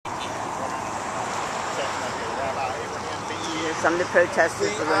Some of the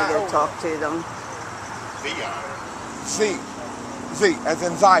protesters are going to go talk to them. Z, as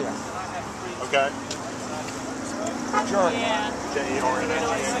in Zion. Okay. Sure.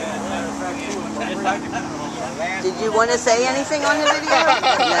 Did you want to say anything on the video?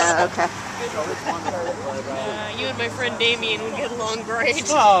 No, okay. You and my friend Damien would get along great.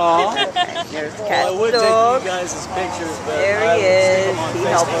 Aww. There's the Well, cat I would dog. take you guys' pictures, but There I he would stick is. them on He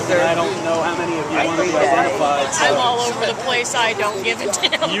Facebook, helps her. and I don't know how many of you want to be identified. So. I'm all over the place. I don't give a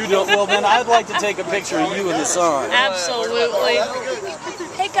damn. You don't? Well, then I'd like to take a picture of you and the sun. Absolutely.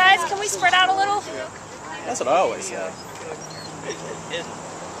 Hey guys, can we spread out a little? That's what I always say.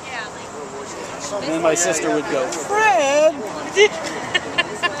 And then my sister would go, Fred!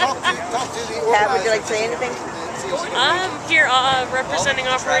 Pat, would you like to say anything? I'm here representing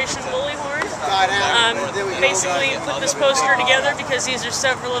Operation Bullywhorn. Basically put this poster together because these are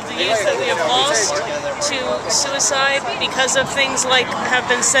several of the youth that we have lost to suicide because of things like have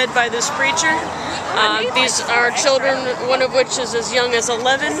been said by this preacher. These are children, one of which is as young as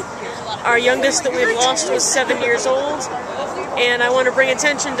 11. Our youngest that we've lost was 7 years old. And I want to bring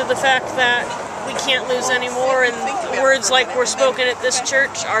attention to the fact that we can't lose any more, and words like were spoken at this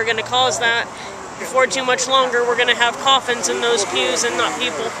church are going to cause that. Before too much longer, we're going to have coffins in those pews and not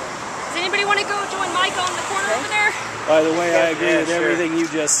people. Does anybody want to go join Micah on the corner over there? By the way, I agree with everything you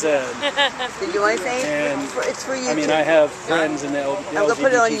just said. Did you want to say And it's for you? I mean, I have friends in the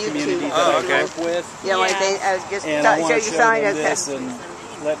LGBT community that I work with. Yeah, I was just And I want show to your show sign. them Okay. this and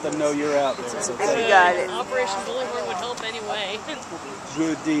let them know you're out there. So You got it. Operation Bullywhorn would help anyway.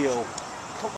 good deal.